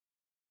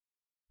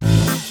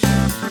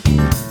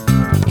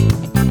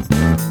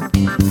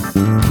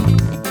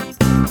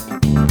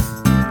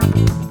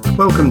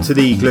Welcome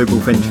to the Global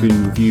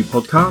Venturing Review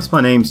podcast.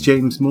 My name's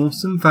James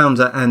Mawson,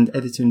 founder and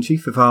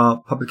editor-in-chief of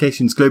our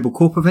publications Global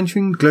Corporate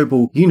Venturing,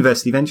 Global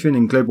University Venturing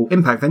and Global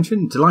Impact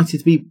Venturing. Delighted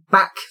to be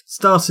back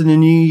starting a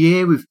new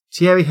year with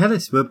Thierry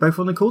Hellis. We're both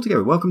on the call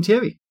together. Welcome,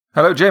 Thierry.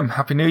 Hello, Jim.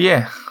 Happy New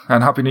Year.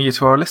 And Happy New Year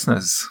to our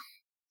listeners.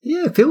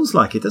 Yeah, it feels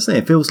like it, doesn't it?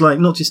 It feels like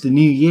not just a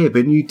new year,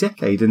 but a new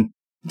decade. And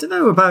I don't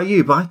know about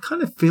you, but I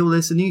kind of feel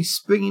there's a new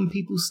spring in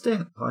people's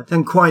step. I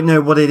don't quite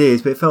know what it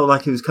is, but it felt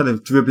like it was kind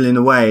of dribbling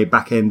away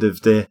back end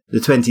of the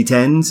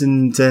 2010s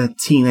and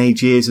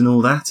teenage years and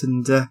all that.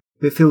 And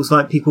it feels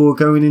like people are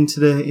going into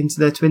their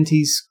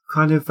 20s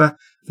kind of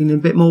feeling a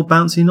bit more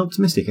bouncy and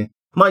optimistic. It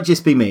might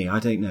just be me. I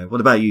don't know.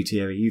 What about you,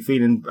 Thierry? You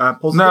feeling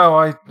positive?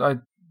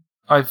 No,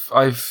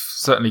 I've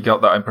certainly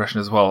got that impression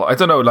as well. I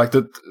don't know, like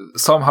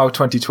somehow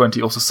 2020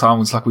 also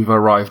sounds like we've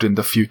arrived in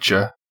the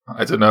future.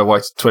 I don't know why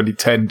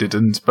 2010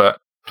 didn't, but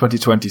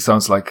 2020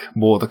 sounds like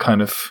more the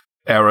kind of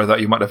era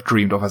that you might have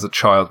dreamed of as a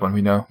child when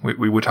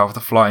we would have the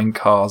flying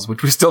cars,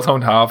 which we still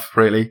don't have,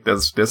 really.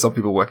 There's some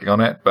people working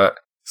on it, but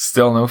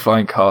still no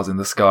flying cars in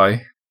the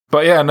sky.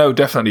 But yeah, no,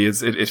 definitely,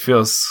 it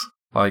feels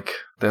like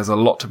there's a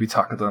lot to be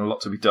tackled and a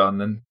lot to be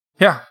done, and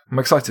yeah, I'm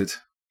excited.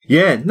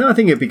 Yeah, no, I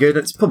think it'd be good.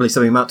 It's probably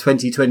something about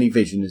 2020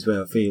 vision as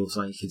well. It feels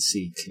like you can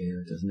see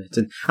clearer, doesn't it?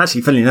 And actually,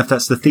 funnily enough,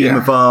 that's the theme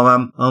of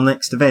our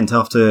next event,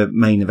 after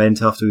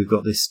we've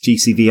got this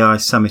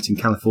GCVI summit in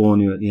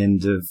California at the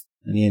end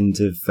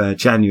of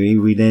January.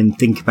 We then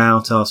think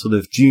about our sort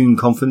of June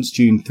conference,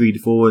 June 3 to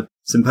 4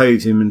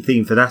 symposium, and the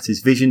theme for that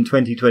is Vision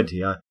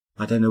 2020. I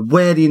don't know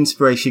where the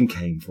inspiration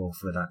came for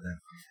that now.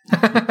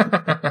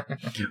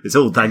 It's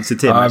all thanks to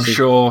Tim. I'm actually.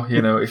 Sure,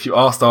 if you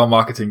asked our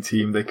marketing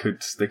team, they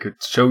could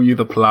show you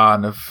the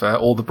plan of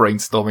all the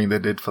brainstorming they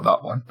did for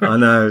that one. I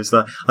know. It's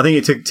like, I think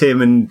it took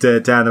Tim and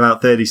Dan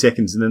about 30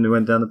 seconds, and then they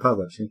went down the pub,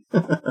 actually.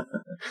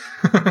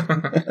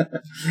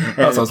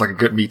 That sounds like a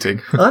good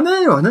meeting. I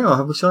know.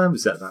 I wish I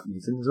was at that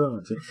meeting as well,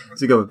 actually.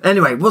 So go on.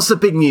 Anyway, what's the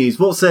big news?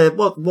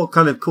 What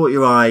kind of caught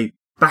your eye?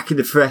 Back in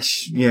the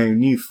fresh,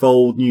 new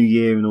fold, new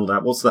year and all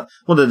that.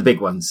 What are the big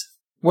ones?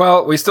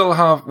 Well, we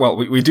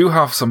do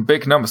have some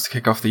big numbers to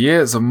kick off the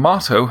year.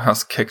 Zomato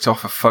has kicked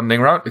off a funding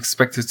round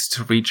expected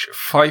to reach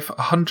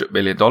 $500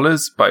 million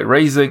by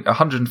raising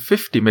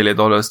 $150 million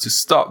to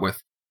start with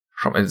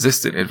from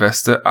existing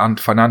investor and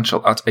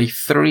financial at a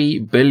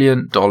 $3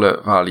 billion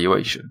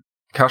valuation.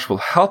 Cash will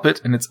help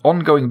it in its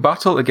ongoing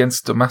battle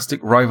against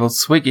domestic rival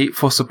Swiggy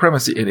for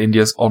supremacy in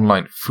India's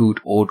online food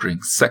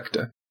ordering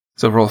sector.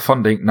 So overall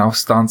funding now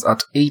stands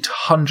at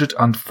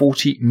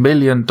 $840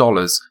 million,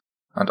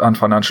 and Ant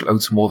Financial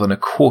owns more than a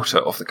quarter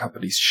of the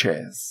company's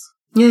shares.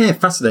 Yeah,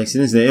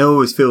 fascinating, isn't it? It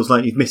always feels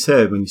like you've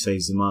misheard when you say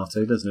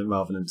Zomato, doesn't it,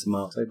 rather than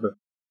tomato? But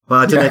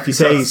I don't know if you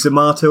say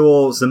Zomato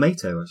or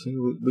Zomato, actually.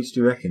 Which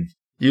do you reckon?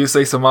 You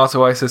say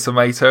Zomato, I say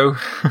Zomato.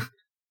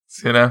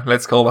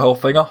 Let's call the whole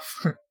thing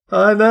off.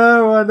 I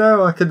know.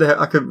 I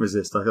couldn't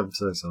resist. I'm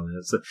so sorry.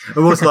 It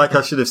was like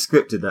I should have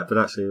scripted that, but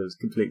actually it was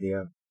completely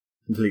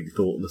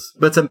thoughtless.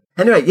 But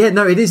anyway, yeah,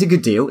 no, it is a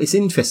good deal. It's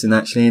interesting,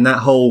 actually, in that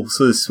whole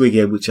sort of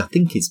Swiggy, which I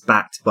think is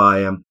backed by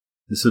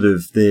the sort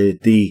of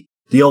the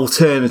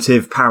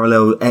alternative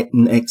parallel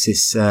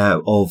nexus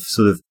of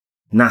sort of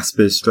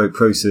Naspers stroke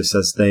Prosus,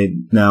 as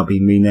they've now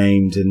been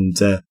renamed, and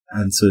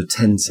sort of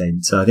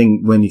Tencent. So I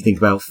think when you think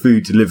about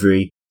food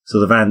delivery,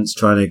 sort of Ant's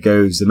trying to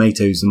go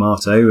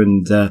Zomato,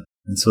 and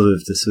sort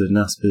of the sort of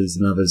Naspers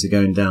and others are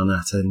going down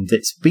that, and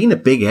it's been a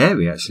big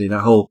area, actually,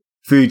 that whole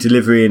food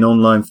delivery and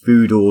online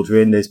food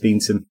ordering. There's been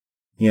some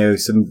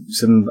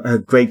a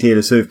great deal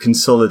of sort of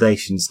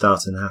consolidation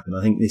starting to happen.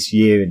 I think this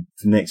year and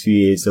for the next few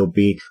years, there'll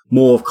be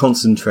more of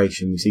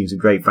concentration. We've seen some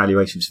great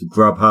valuations for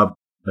Grubhub.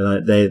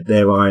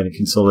 They're eyeing a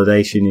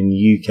consolidation in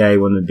the UK.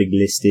 One of the big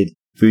listed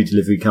food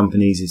delivery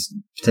companies is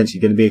potentially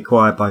going to be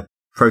acquired by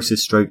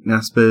Prosus stroke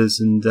Naspers.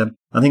 And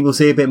I think we'll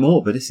see a bit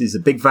more, but this is a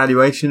big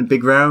valuation, a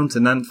big round,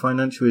 and Ant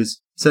Financial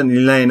is certainly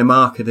laying a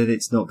marker that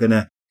it's not going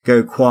to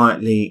go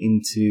quietly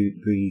into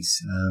breeze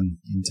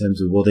in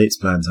terms of what its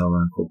plans are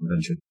around corporate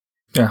venture.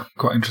 Yeah,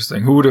 quite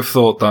interesting. Who would have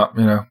thought that,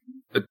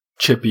 a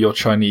chippy or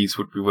Chinese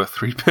would be worth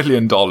 $3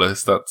 billion?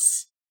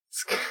 That's...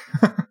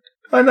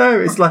 I know,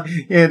 it's like,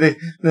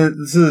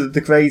 the sort of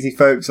the crazy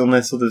folks on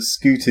their sort of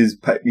scooters,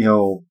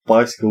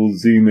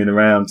 bicycles zooming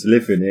around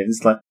delivering it.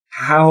 It's like,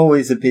 how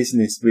is a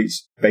business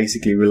which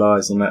basically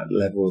relies on that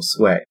level of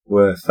sweat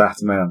worth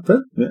that amount?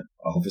 But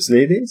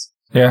obviously it is.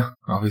 Yeah,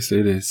 obviously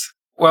it is.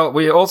 Well,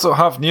 we also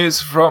have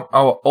news from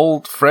our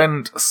old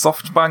friend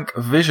SoftBank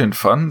Vision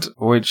Fund,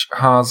 which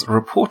has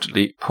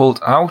reportedly pulled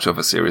out of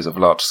a series of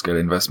large-scale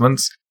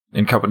investments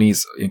in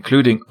companies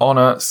including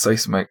Honor,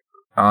 Seismic,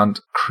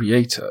 and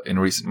Creator in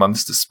recent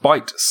months,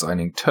 despite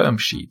signing term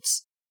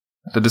sheets.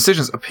 The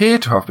decisions appear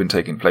to have been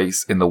taking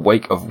place in the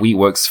wake of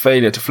WeWork's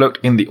failure to float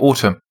in the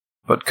autumn,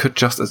 but could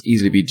just as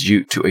easily be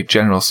due to a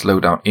general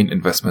slowdown in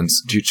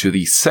investments due to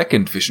the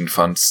second Vision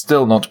Fund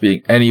still not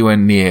being anywhere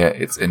near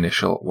its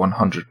initial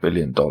 $100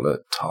 billion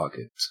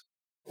target.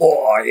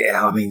 Oh,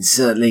 yeah, I mean,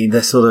 certainly the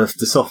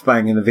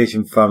SoftBank and the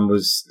Vision Fund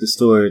was the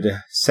story of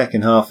the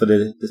second half of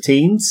the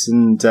teens,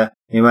 and the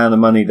amount of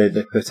money that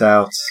they put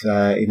out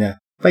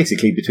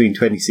basically between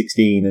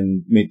 2016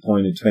 and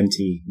midpoint of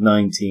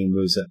 2019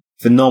 was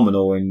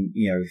phenomenal. And,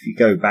 if you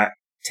go back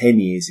 10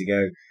 years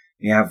ago,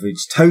 the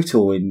average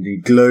total in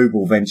the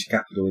global venture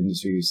capital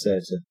industry was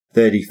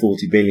 30,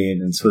 40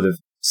 billion, and sort of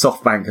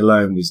SoftBank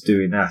alone was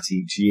doing that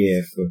each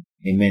year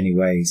in many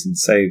ways. And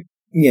so,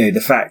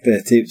 the fact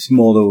that its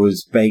model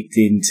was baked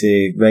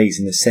into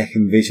raising a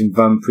second Vision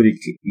Fund pretty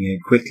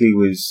quickly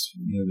was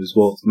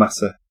what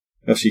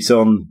Masayoshi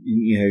Son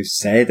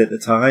said at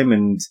the time,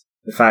 and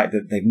the fact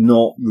that they've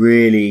not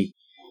really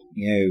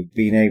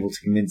been able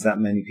to convince that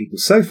many people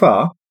so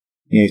far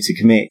to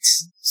commit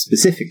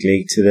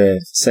specifically to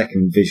the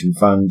second Vision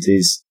Fund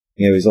is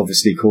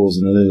obviously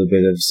causing a little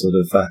bit of sort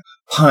of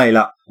pile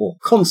up or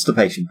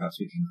constipation, perhaps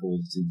we can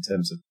call it, in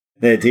terms of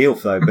their deal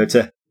flow. But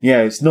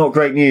it's not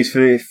great news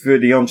for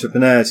the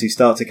entrepreneurs who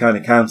start to kind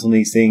of count on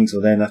these things,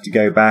 or then have to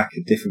go back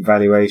at different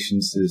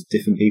valuations to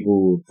different people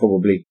who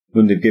probably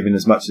wouldn't have given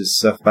as much as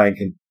SoftBank.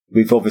 And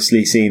we've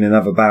obviously seen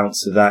another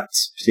bounce of that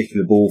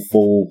particular ball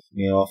fall,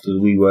 after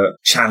the WeWork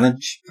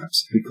challenge,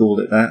 perhaps if we called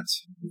it that,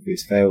 with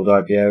its failed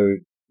IPO,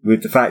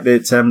 with the fact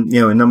that,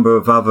 a number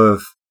of other,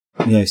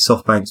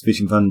 SoftBank's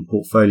Vision Fund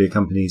portfolio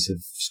companies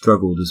have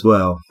struggled as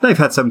well. They've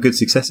had some good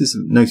successes,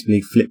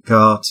 notably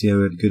Flipkart,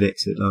 had a good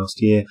exit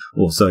last year,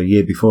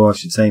 year before, I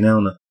should say now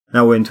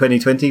we're in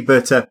 2020,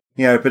 but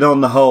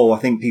on the whole, I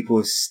think people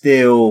have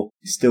still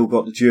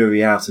got the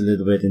jury out a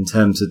little bit in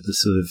terms of the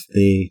sort of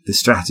the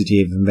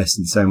strategy of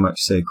investing so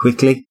much so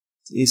quickly.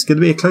 It's going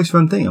to be a close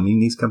run thing. I mean,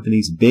 these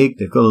companies are big.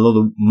 They've got a lot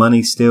of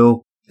money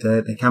still.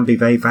 They can be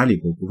very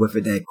valuable, but whether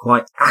they're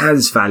quite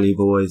as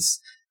valuable as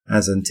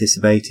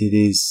anticipated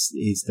is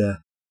the,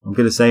 I'm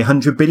going to say,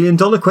 $100 billion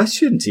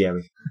question,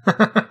 Thierry.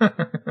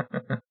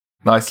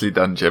 Nicely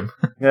done, Jim.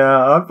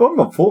 Yeah, I'm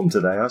on form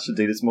today. I should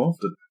do this more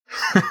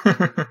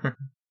often.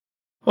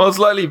 Well,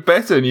 slightly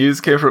better news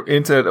came from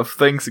Internet of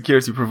Things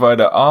security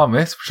provider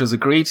Armis, which has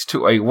agreed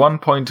to a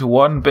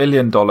 $1.1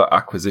 billion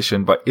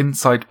acquisition by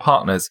Insight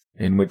Partners,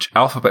 in which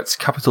Alphabet's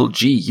Capital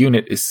G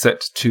unit is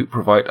set to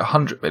provide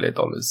 $100 million.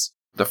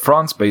 The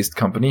France-based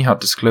company had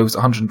disclosed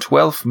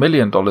 $112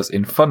 million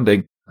in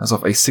funding as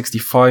of a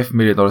 $65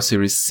 million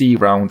Series C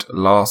round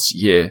last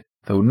year,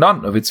 though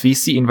none of its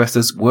VC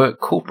investors were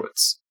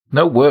corporates.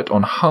 No word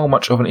on how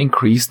much of an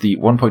increase the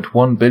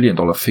 $1.1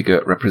 billion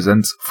figure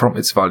represents from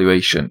its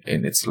valuation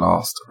in its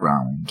last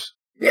round.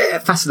 Yeah,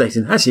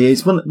 fascinating. Actually,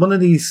 it's one of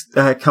these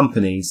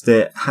companies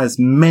that has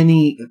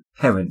many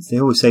parents. They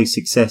always say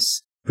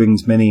success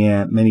brings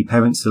many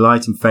parents to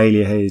light, and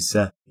failure is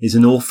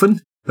an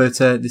orphan. But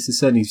this has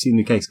certainly been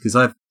the case, because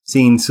I've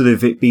seen sort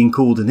of it being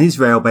called an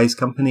Israel-based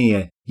company,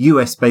 a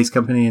US-based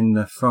company, and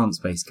a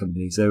France-based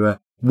company. So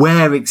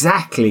where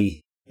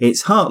exactly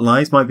its heart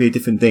lies might be a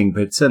different thing,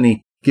 but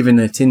certainly given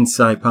that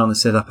Insight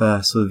Partners set up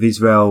a sort of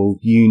Israel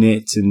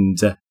unit, and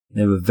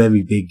they're a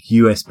very big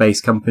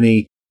US-based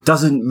company,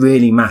 doesn't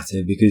really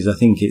matter, because I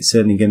think it's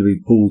certainly going to be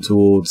pulled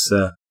towards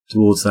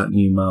that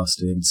new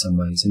master in some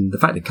ways. And the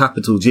fact that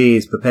Capital G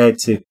is prepared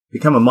to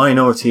become a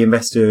minority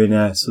investor in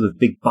a sort of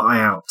big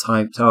buyout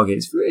type target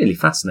is really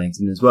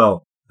fascinating as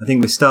well. I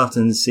think we're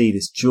starting to see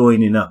this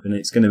joining up, and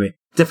it's going to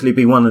definitely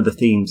be one of the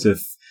themes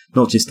of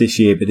not just this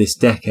year, but this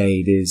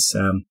decade is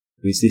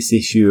this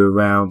issue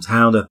around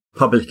how the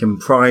public and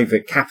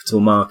private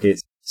capital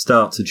markets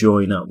start to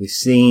join up. We've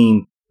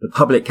seen the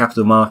public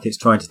capital markets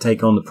trying to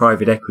take on the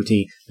private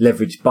equity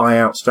leveraged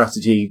buyout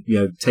strategy,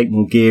 take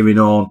more gearing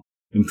on,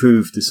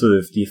 improve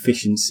the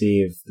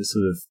efficiency of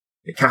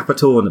the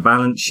capital and the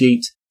balance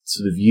sheet,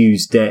 sort of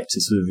use debt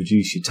to sort of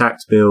reduce your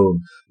tax bill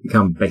and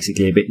become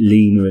basically a bit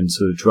leaner and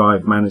sort of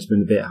drive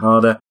management a bit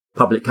harder.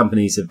 Public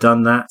companies have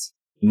done that.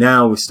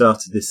 Now we've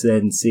started to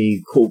then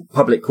see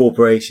public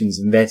corporations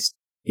invest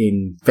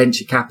in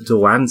venture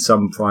capital and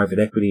some private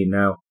equity, and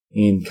now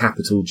in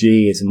Capital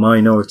G as a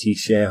minority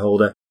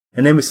shareholder.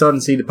 And then we're starting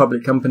to see the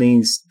public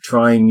companies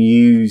try and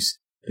use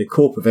the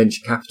corporate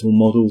venture capital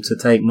model to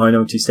take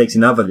minority stakes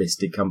in other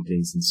listed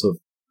companies and sort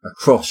of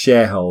across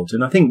sharehold.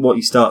 And I think what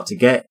you start to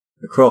get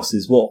across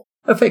is what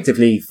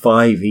effectively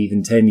 5,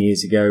 even 10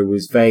 years ago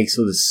was very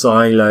sort of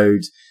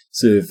siloed,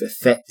 sort of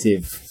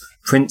effective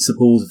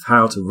principles of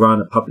how to run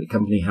a public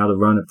company, how to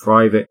run a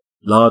private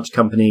large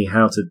company,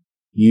 how to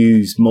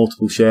use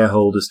multiple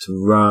shareholders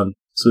to run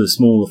sort of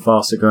smaller,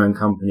 faster growing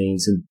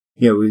companies. And,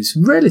 it's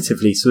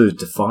relatively sort of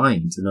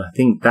defined. And I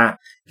think that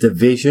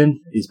division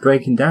is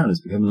breaking down.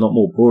 It's becoming a lot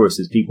more porous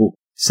as people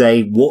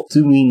say, what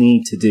do we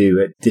need to do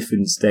at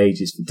different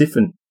stages for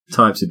different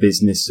types of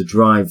business to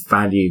drive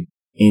value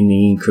in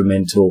the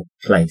incremental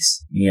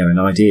place, and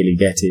ideally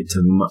get it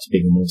to much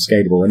bigger, more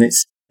scalable. And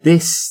it's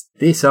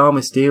this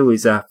Armis deal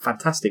is a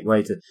fantastic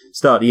way to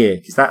start the year,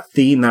 because that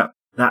theme,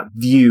 that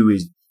view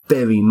is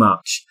very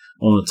much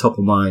on the top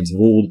of minds of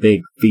all the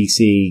big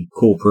VC,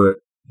 corporate,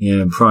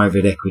 and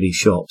private equity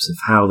shops, of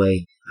how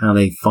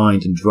they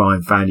find and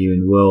drive value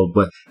in a world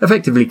where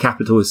effectively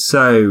capital is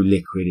so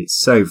liquid, it's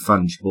so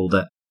fungible,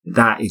 that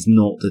that is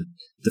not the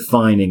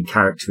defining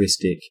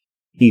characteristic,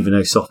 even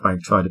though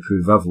SoftBank tried to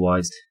prove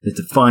otherwise. The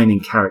defining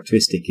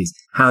characteristic is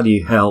how do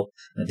you help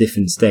at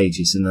different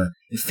stages, and an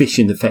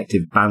efficient,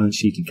 effective balance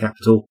sheet and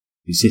capital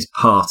is just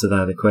part of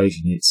that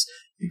equation. It's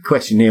the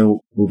question here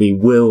will be,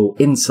 will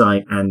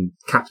Insight and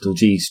Capital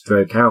G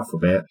 /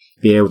 Alphabet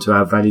be able to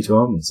add value to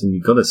Armis? And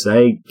you've got to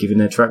say, given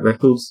their track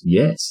records,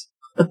 yes.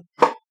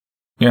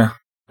 Yeah.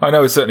 I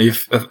know it's certainly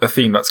a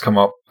theme that's come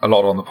up a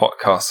lot on the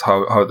podcast,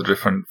 how the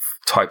different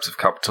types of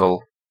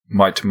capital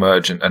might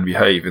merge and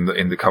behave in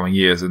the coming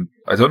years. And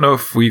I don't know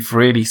if we've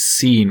really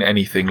seen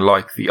anything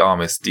like the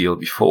Armis deal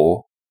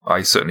before.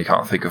 I certainly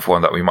can't think of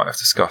one that we might have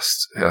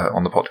discussed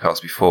on the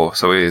podcast before.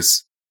 So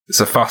it's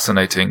a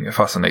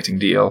fascinating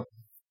deal.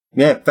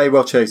 Yeah, very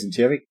well chosen,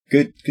 Jerry.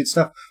 Good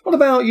stuff. What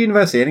about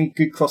university? Any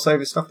good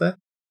crossover stuff there?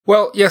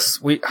 Well,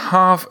 yes, we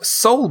have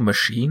Soul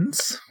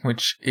Machines,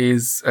 which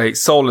is a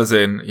soul as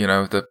in,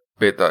 the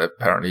bit that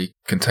apparently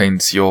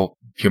contains your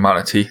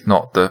humanity,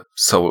 not the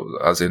soul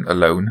as in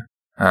alone.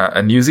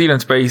 A New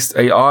Zealand-based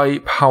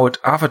AI-powered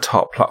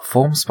avatar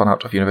platform spun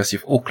out of University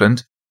of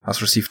Auckland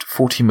has received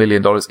 $40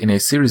 million in a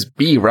Series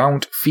B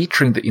round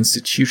featuring the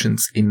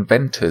institution's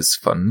Inventors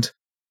Fund.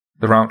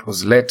 The round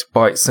was led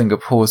by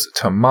Singapore's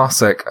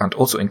Temasek and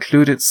also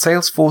included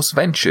Salesforce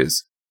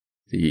Ventures,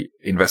 the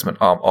investment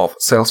arm of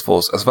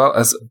Salesforce, as well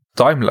as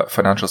Daimler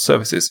Financial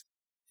Services,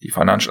 the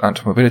financial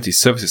and mobility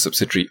services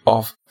subsidiary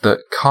of the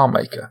car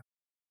maker.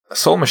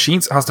 Soul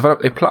Machines has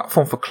developed a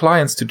platform for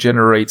clients to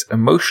generate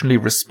emotionally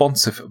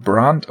responsive,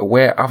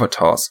 brand-aware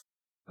avatars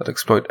that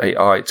exploit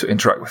AI to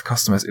interact with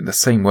customers in the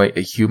same way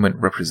a human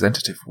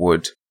representative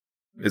would.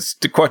 It's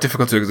quite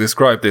difficult to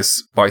describe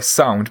this by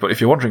sound, but if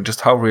you're wondering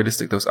just how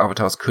realistic those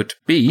avatars could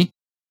be,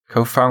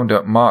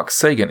 co-founder Mark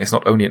Sagan is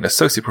not only an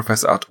associate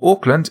professor at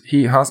Auckland,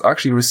 he has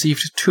actually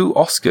received 2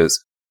 Oscars,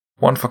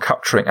 one for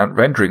capturing and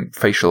rendering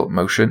facial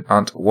motion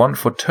and one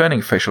for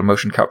turning facial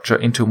motion capture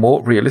into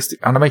more realistic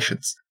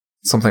animations.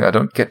 Something I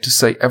don't get to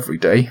say every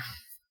day.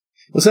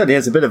 Well, certainly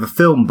as a bit of a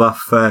film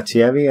buff,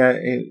 Thierry,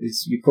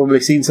 you've probably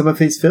seen some of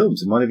his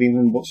films and might have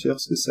even watched the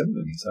Oscars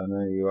ceremonies. I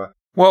know you are.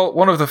 Well,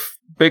 one of the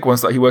big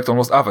ones that he worked on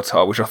was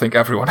Avatar, which I think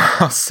everyone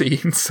has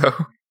seen, so...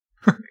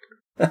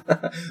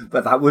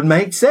 But that would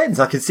make sense.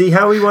 I can see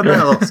how he won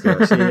that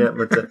Oscar, actually.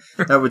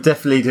 That would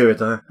definitely do it.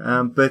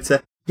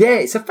 Yeah,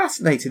 it's a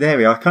fascinating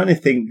area. I kind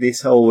of think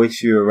this whole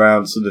issue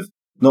around sort of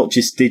not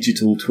just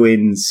digital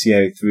twins,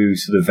 through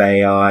sort of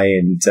AI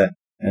and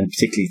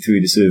particularly through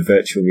the sort of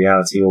virtual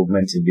reality,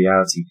 augmented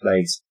reality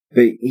place.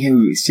 But,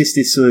 it's just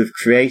this sort of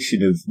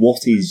creation of what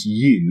is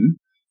you,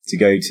 to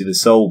go to the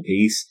soul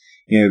piece,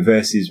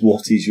 versus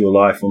what is your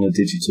life on a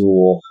digital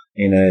or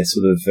in a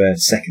sort of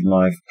Second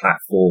Life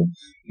platform.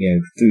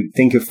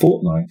 Think of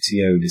Fortnite,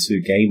 the sort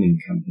of gaming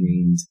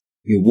company,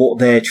 and what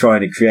they're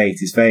trying to create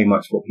is very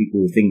much what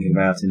people were thinking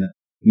about in the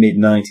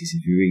mid-90s.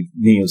 If you read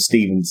Neil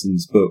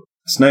Stephenson's book,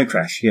 Snow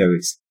Crash,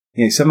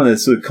 it's some of the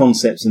sort of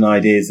concepts and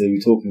ideas that we're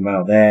talking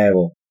about there,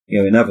 or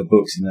in other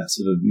books in that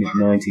sort of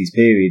mid-90s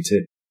period,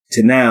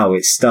 to now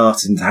it's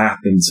starting to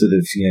happen sort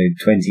of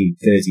 20,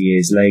 30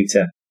 years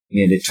later.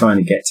 They're trying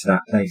to get to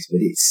that place, but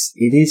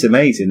it is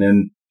amazing,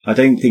 and I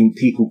don't think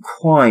people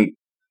quite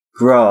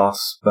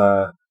grasp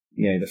the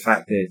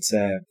fact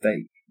that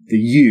the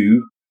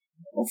you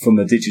from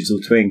a digital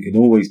twin can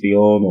always be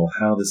on, or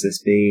how does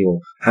this be, or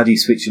how do you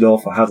switch it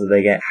off, or how do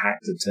they get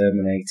hacked or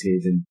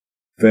terminated, and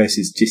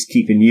versus just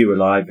keeping you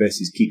alive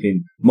versus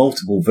keeping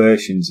multiple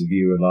versions of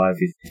you alive,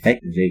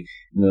 effectively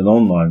in an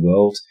online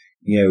world,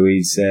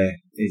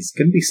 is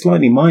going to be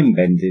slightly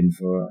mind-bending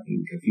for, I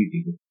think, a few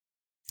people.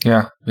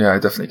 Yeah, I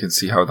definitely can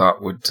see how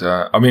that would...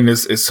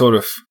 it's sort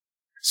of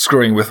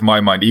screwing with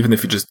my mind, even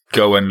if you just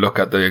go and look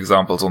at the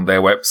examples on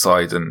their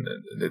website, and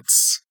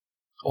it's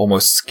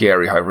almost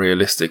scary how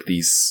realistic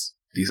these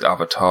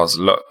avatars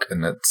look,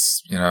 and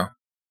it's,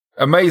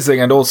 amazing,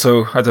 and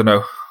also, I don't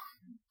know,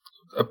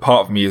 a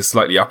part of me is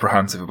slightly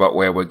apprehensive about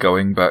where we're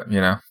going, but,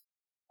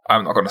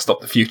 I'm not going to stop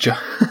the future.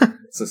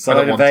 It's a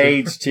sign of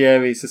age,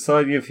 Thierry. It's a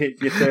sign you've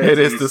hit your 30s. It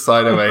is the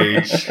sign of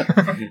age.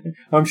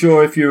 I'm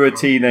sure if you were a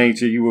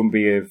teenager, you wouldn't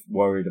be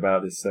worried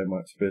about this so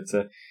much,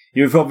 but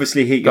you've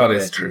obviously hit your 30s. That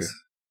is true.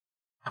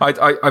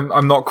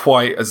 I'm not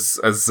quite as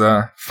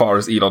far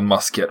as Elon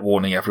Musk yet,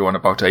 warning everyone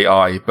about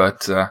AI,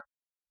 but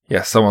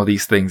some of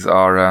these things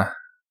are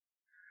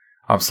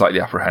I'm slightly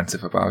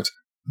apprehensive about.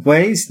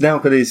 Well, he's now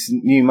got his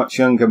new, much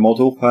younger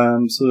model,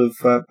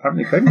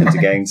 apparently pregnant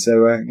again.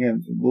 So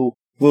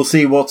we'll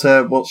see what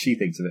she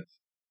thinks of it.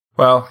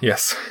 Well,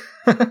 yes.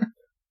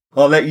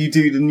 I'll let you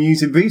do the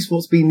news in briefs.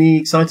 What's been the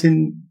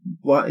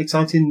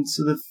exciting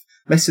sort of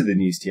rest of the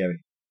news,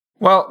 Thierry?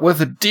 Well, with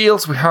the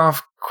deals we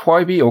have,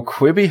 Quibi,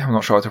 I'm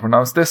not sure how to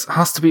pronounce this,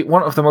 has to be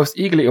one of the most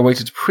eagerly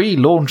awaited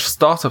pre-launch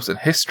startups in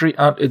history,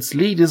 and its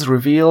leaders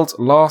revealed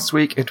last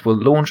week it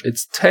will launch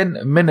its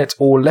 10-minute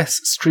or less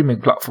streaming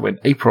platform in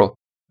April,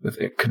 with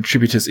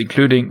contributors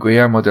including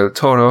Guillermo del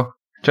Toro,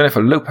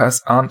 Jennifer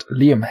Lopez, and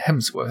Liam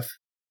Hemsworth.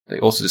 They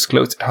also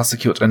disclosed it has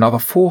secured another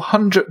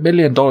 $400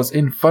 million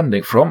in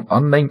funding from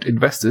unnamed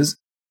investors,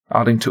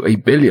 adding to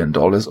 $1 billion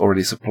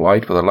already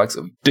supplied by the likes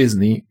of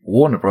Disney,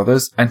 Warner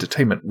Brothers,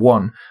 Entertainment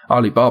One,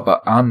 Alibaba,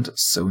 and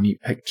Sony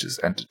Pictures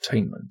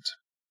Entertainment.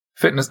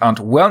 Fitness and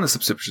wellness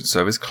subscription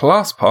service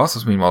ClassPass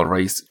has meanwhile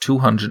raised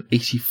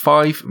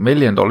 $285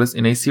 million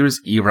in a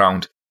Series E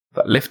round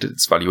that lifted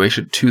its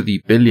valuation to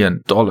the $1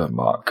 billion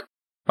mark.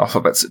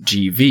 Alphabet's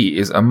GV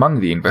is among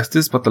the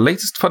investors, but the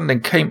latest funding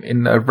came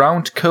in a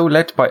round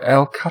co-led by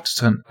L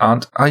Catterton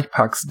and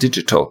Apex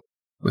Digital,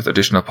 with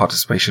additional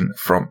participation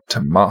from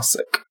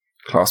Temasek.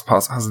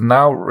 ClassPass has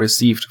now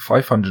received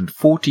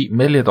 $540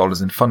 million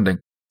in funding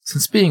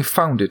since being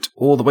founded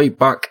all the way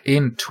back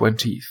in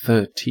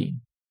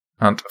 2013.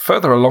 And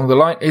further along the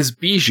line is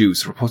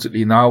Bijou's,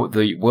 reportedly now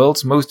the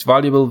world's most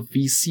valuable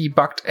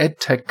VC-backed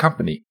edtech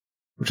company,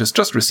 which has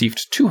just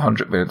received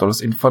 $200 million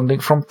in funding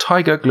from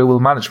Tiger Global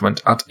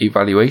Management at a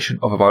valuation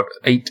of about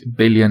 $8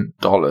 billion.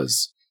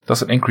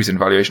 That's an increase in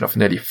valuation of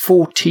nearly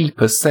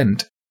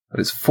 40%, that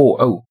is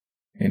 40,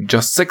 in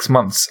just 6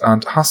 months,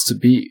 and has to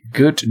be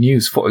good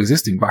news for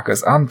existing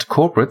backers and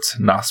corporates,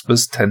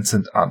 Naspers,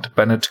 Tencent, and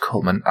Bennett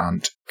Coleman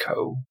 &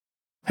 Co.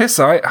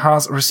 Hesai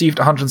has received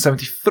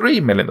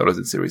 $173 million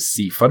in Series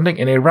C funding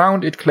in a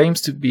round it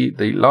claims to be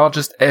the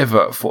largest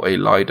ever for a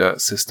LiDAR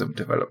system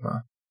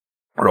developer.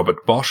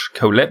 Robert Bosch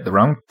co-led the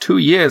round 2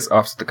 years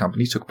after the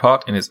company took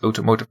part in its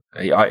automotive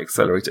AI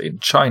accelerator in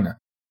China,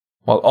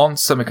 while ON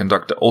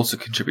Semiconductor also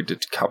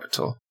contributed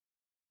capital.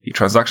 The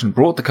transaction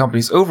brought the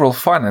company's overall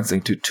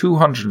financing to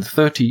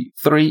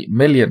 $233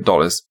 million,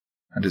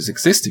 and its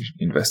existing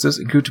investors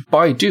include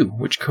Baidu,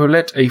 which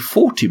co-led a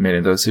 $40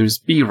 million Series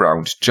B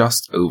round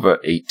just over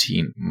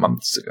 18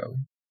 months ago.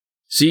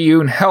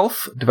 Zhiyun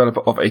Health,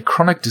 developer of a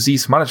chronic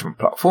disease management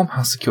platform,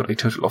 has secured a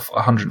total of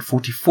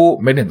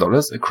 $144 million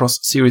across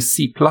Series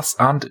C Plus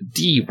and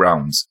D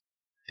rounds.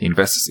 The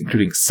investors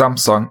including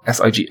Samsung,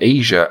 SIG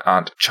Asia,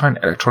 and China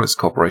Electronics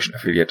Corporation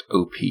affiliate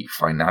OP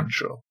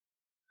Financial.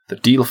 The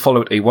deal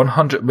followed a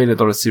 $100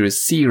 million Series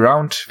C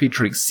round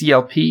featuring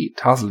CLP,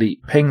 Tasly,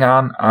 Ping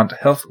An, and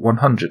Health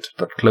 100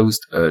 that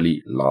closed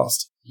early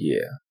last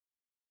year.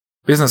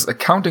 Business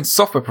accounting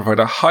software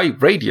provider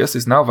HighRadius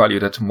is now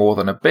valued at more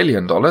than $1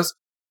 billion,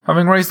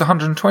 having raised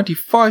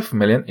 $125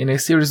 million in a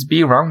Series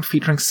B round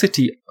featuring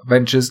Citi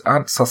Ventures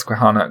and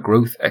Susquehanna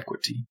Growth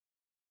Equity.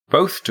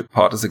 Both took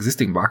part as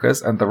existing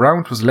backers, and the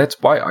round was led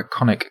by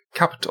Iconic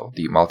Capital,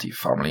 the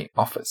multi-family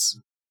office.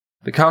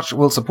 The cash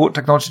will support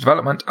technology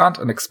development and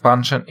an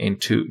expansion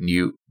into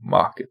new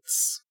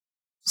markets.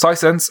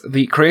 Sisense,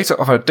 the creator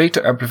of a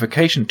data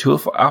amplification tool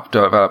for app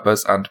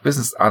developers and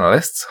business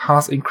analysts,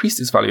 has increased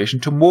its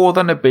valuation to more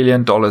than $1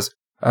 billion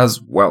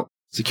as well,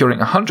 securing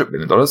 $100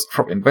 million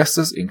from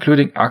investors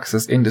including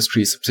Access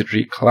Industries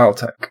subsidiary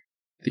Cloudtech.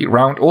 The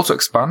round also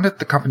expanded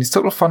the company's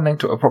total funding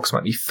to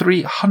approximately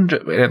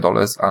 $300 million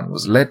and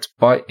was led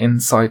by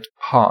Insight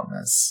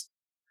Partners.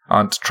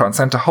 And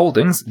Transcenter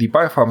Holdings, the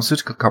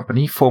biopharmaceutical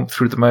company formed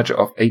through the merger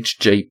of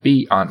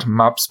HJB and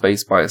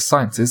MabSpace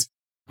Biosciences,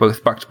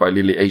 both backed by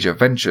Lilly Asia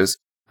Ventures,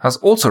 has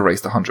also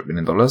raised $100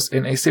 million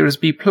in a Series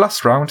B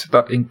Plus round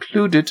that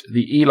included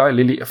the Eli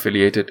Lilly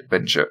affiliated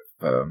venture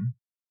firm.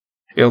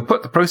 It'll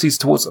put the proceeds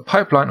towards a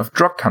pipeline of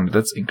drug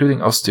candidates, including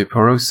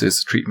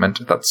osteoporosis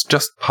treatment that's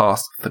just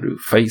passed through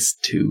Phase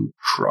 2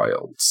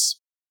 trials.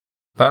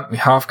 Then we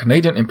have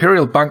Canadian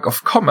Imperial Bank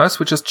of Commerce,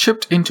 which has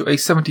chipped into a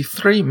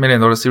 $73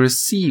 million Series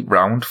C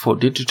round for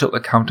digital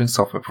accounting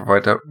software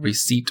provider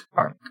Receipt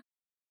Bank.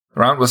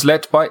 The round was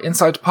led by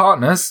Insight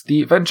Partners,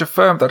 the venture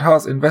firm that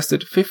has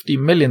invested $50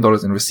 million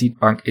in Receipt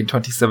Bank in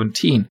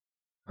 2017,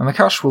 and the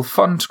cash will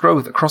fund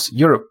growth across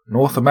Europe,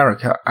 North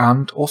America,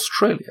 and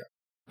Australia.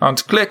 And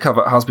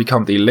ClearCover has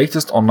become the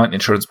latest online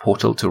insurance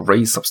portal to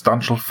raise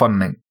substantial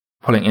funding,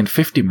 pulling in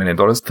 $50 million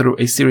through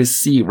a Series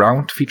C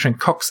round featuring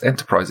Cox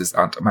Enterprises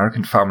and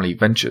American Family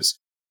Ventures,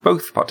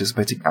 both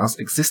participating as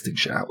existing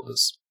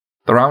shareholders.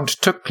 The round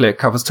took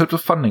ClearCover's total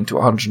funding to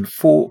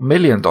 $104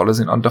 million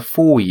in under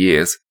 4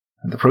 years,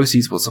 and the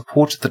proceeds will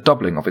support the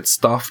doubling of its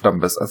staff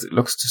numbers as it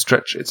looks to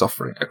stretch its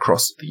offering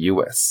across the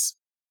US.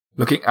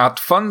 Looking at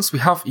funds, we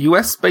have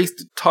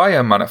US-based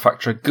tire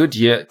manufacturer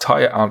Goodyear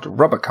Tire and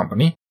Rubber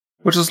Company,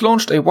 which has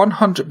launched a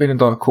 $100 million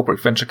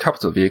corporate venture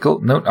capital vehicle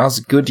known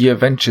as Goodyear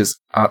Ventures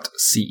at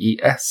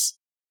CES.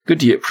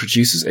 Goodyear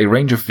produces a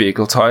range of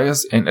vehicle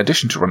tires in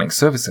addition to running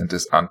service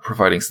centers and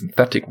providing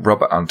synthetic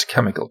rubber and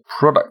chemical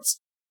products.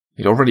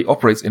 It already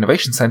operates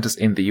innovation centers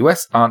in the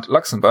US and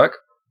Luxembourg,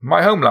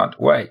 my homeland,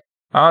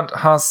 and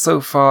has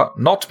so far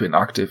not been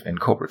active in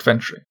corporate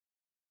venturing.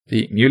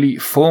 The newly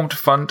formed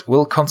fund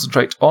will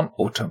concentrate on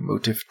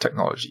automotive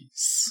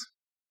technologies.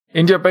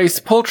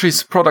 India-based poultry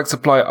product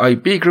supplier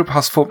IB Group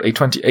has formed a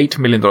 $28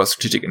 million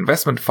strategic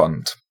investment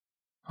fund.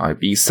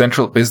 IB's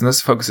central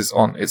business focuses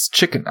on its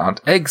chicken and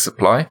egg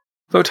supply,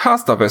 though it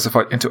has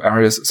diversified into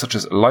areas such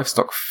as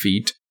livestock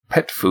feed,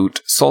 pet food,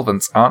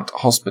 solvents, and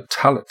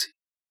hospitality.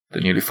 The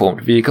newly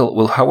formed vehicle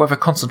will, however,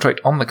 concentrate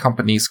on the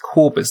company's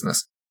core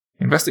business,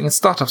 investing in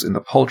startups in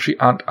the poultry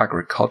and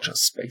agriculture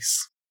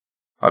space.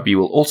 IB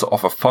will also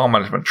offer farm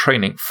management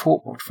training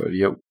for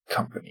portfolio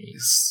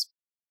companies.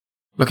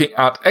 Looking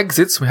at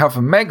exits, we have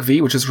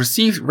Megvii, which has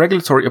received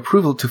regulatory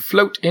approval to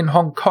float in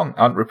Hong Kong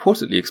and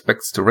reportedly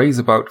expects to raise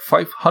about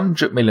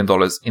 $500 million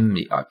in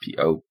the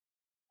IPO.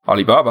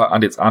 Alibaba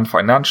and its Ant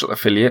Financial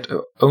affiliate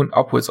own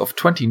upwards of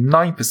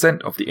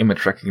 29% of the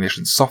image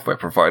recognition software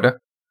provider,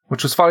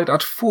 which was valued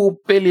at $4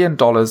 billion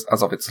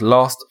as of its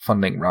last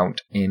funding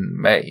round in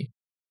May.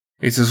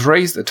 It has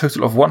raised a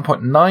total of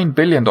 $1.9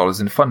 billion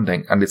in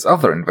funding, and its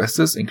other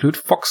investors include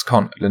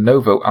Foxconn,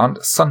 Lenovo,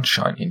 and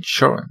Sunshine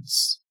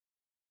Insurance.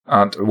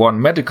 And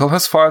One Medical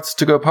has filed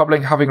to go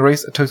public, having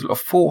raised a total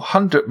of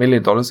 $400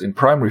 million in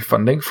primary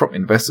funding from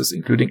investors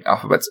including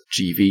Alphabet's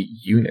GV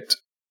unit.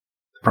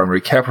 The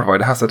primary care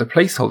provider has set a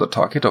placeholder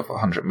target of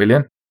 $100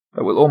 million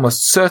that will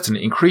almost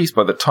certainly increase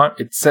by the time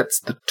it sets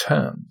the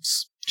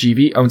terms.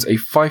 GV owns a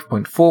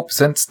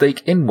 5.4%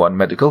 stake in One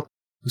Medical,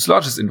 whose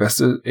largest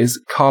investor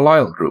is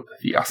Carlyle Group,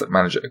 the asset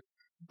manager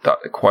that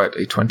acquired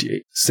a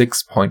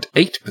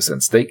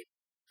 26.8% stake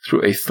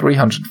through a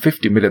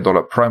 $350 million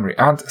primary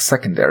and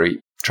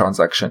secondary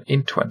transaction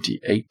in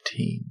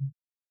 2018.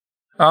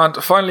 And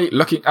finally,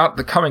 looking at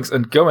the comings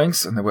and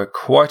goings, and there were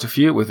quite a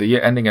few with the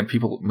year ending and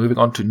people moving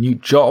on to new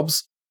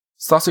jobs,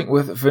 starting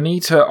with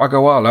Vanita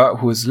Agarwala,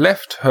 who has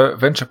left her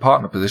venture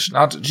partner position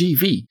at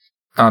GV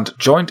and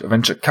joined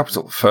venture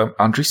capital firm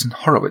Andreessen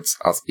Horowitz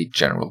as a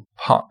general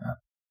partner.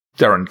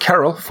 Darren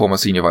Carroll, former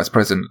senior vice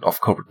president of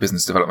corporate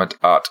business development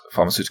at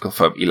pharmaceutical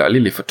firm Eli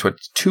Lilly for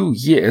 22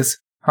 years,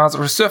 has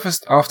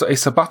resurfaced after a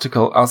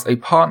sabbatical as a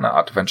partner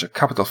at venture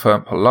capital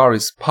firm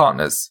Polaris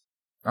Partners.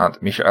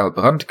 And Michael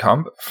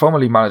Brandkamp,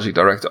 formerly managing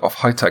director of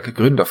Hightech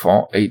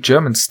Gründerfonds, a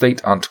German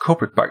state and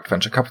corporate-backed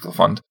venture capital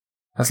fund,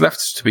 has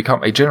left to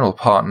become a general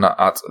partner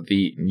at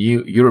the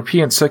new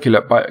European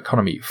Circular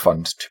Bioeconomy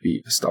Fund to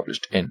be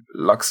established in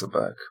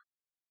Luxembourg.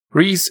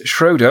 Reese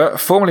Schroeder,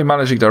 formerly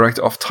managing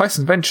director of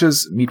Tyson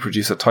Ventures, meat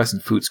producer Tyson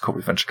Foods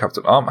corporate venture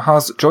capital arm,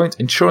 has joined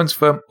insurance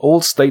firm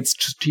Allstate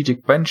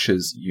Strategic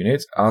Ventures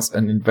unit as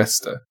an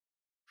investor.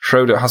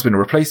 Schroeder has been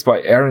replaced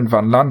by Aaron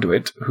Van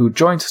Landuit, who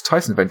joined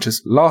Tyson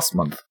Ventures last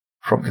month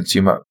from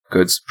consumer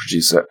goods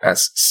producer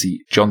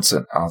S.C.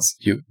 Johnson, as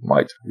you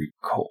might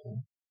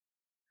recall.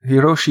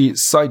 Hiroshi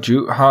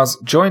Saiju has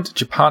joined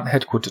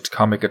Japan-headquartered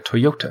carmaker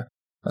Toyota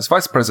as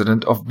Vice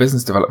President of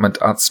Business Development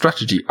and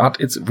Strategy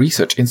at its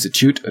Research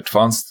Institute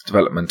Advanced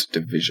Development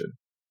Division.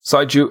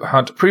 Saiju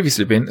had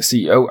previously been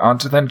CEO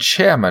and then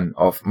Chairman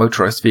of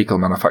motorized vehicle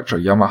manufacturer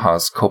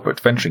Yamaha's corporate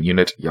venturing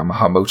unit,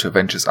 Yamaha Motor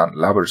Ventures and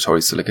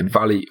Laboratories Silicon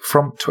Valley,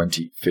 from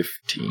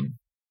 2015.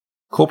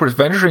 Corporate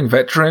venturing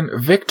veteran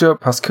Victor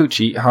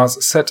Pascucci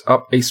has set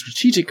up a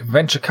strategic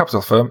venture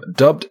capital firm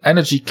dubbed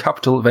Energy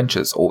Capital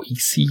Ventures, or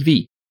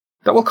ECV,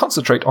 that will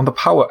concentrate on the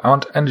power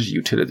and energy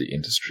utility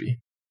industry.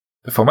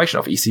 The formation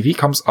of ECV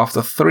comes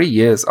after 3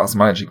 years as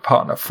managing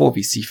partner for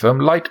VC firm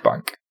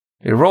Lightbank,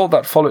 a role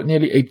that followed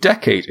nearly a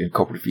decade in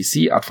corporate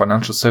VC at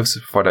financial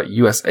services provider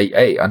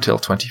USAA until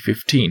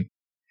 2015,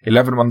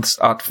 11 months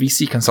at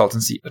VC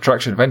consultancy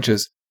Attraction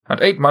Ventures,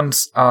 and 8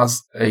 months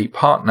as a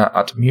partner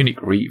at Munich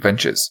Re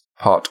Ventures,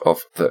 part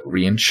of the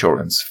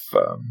reinsurance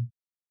firm.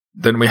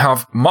 Then we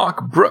have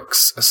Mark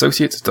Brooks,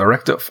 Associate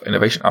Director of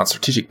Innovation and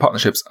Strategic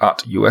Partnerships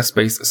at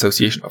US-based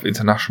Association of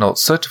International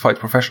Certified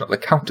Professional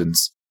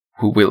Accountants,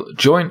 who will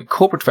join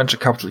corporate venture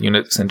capital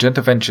unit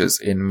Syngenta Ventures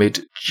in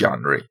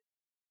mid-January.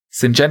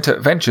 Syngenta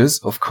Ventures,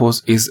 of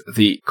course, is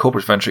the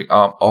corporate venturing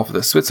arm of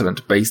the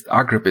Switzerland-based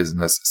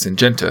agribusiness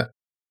Syngenta,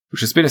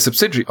 which has been a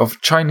subsidiary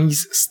of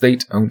Chinese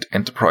state-owned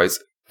enterprise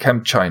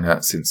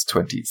ChemChina since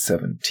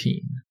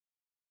 2017.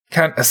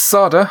 Ken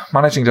Asada,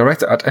 Managing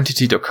Director at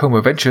Entity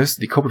Docoma Ventures,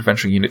 the corporate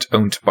venturing unit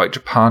owned by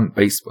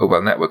Japan-based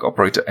mobile network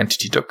operator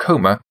Entity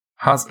Docoma,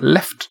 has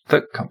left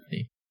the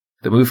company.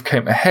 The move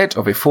came ahead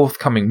of a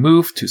forthcoming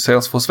move to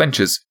Salesforce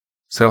Ventures,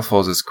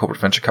 Salesforce's corporate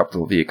venture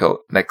capital vehicle,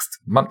 next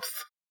month.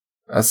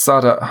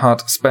 Asada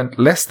had spent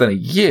less than a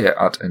year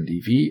at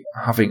NDV,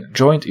 having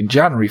joined in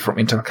January from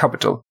Intel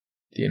Capital,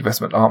 the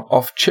investment arm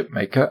of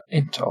chipmaker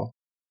Intel.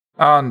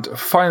 And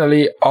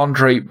finally,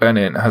 Andre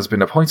Benin has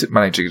been appointed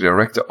Managing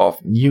Director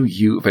of New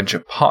U Venture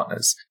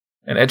Partners,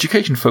 an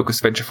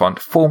education-focused venture fund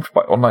formed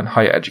by online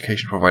higher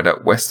education provider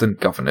Western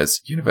Governors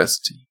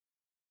University.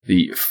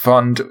 The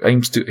fund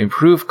aims to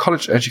improve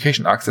college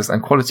education access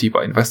and quality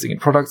by investing in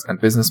products and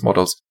business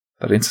models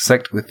that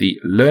intersect with the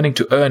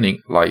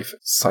learning-to-earning life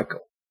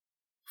cycle.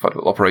 The fund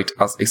will operate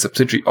as a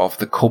subsidiary of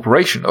the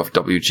Corporation of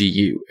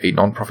WGU, a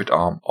non-profit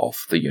arm of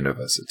the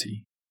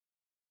university.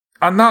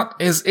 And that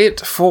is it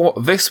for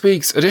this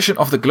week's edition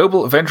of the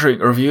Global Venturing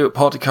Review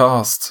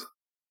podcast.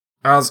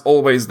 As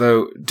always,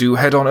 though, do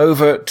head on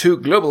over to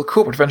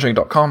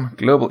globalcorporateventuring.com,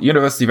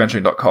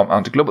 globaluniversityventuring.com,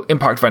 and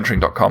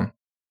globalimpactventuring.com.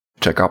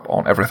 Check up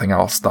on everything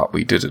else that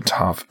we didn't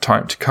have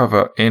time to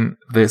cover in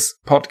this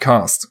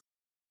podcast.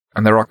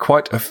 And there are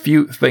quite a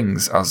few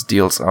things as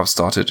deals have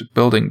started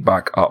building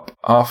back up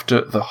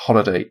after the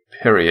holiday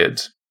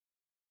period.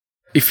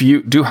 If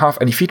you do have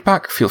any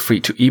feedback, feel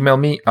free to email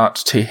me at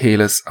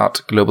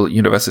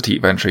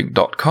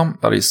theheles@globaluniversityventuring.com.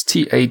 That is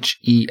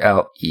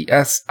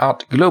THELES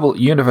at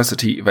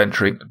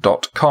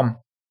globaluniversityventuring.com.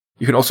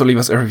 You can also leave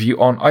us a review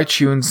on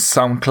iTunes,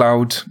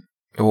 SoundCloud,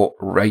 or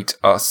rate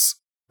us,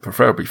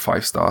 preferably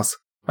 5 stars.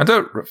 And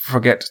don't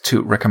forget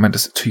to recommend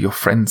us to your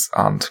friends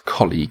and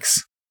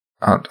colleagues.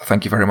 And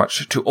thank you very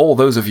much to all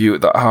those of you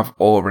that have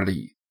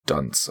already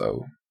done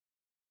so.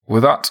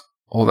 With that,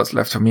 all that's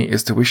left for me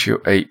is to wish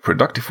you a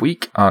productive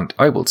week, and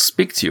I will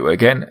speak to you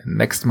again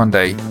next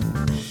Monday.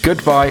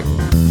 Goodbye.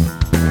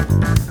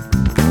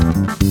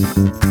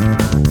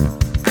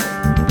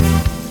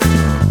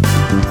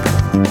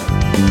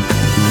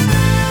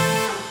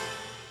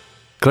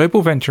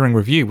 Global Venturing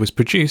Review was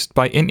produced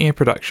by In-Ear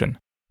Production.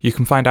 You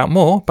can find out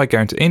more by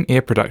going to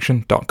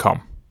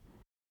inearproduction.com.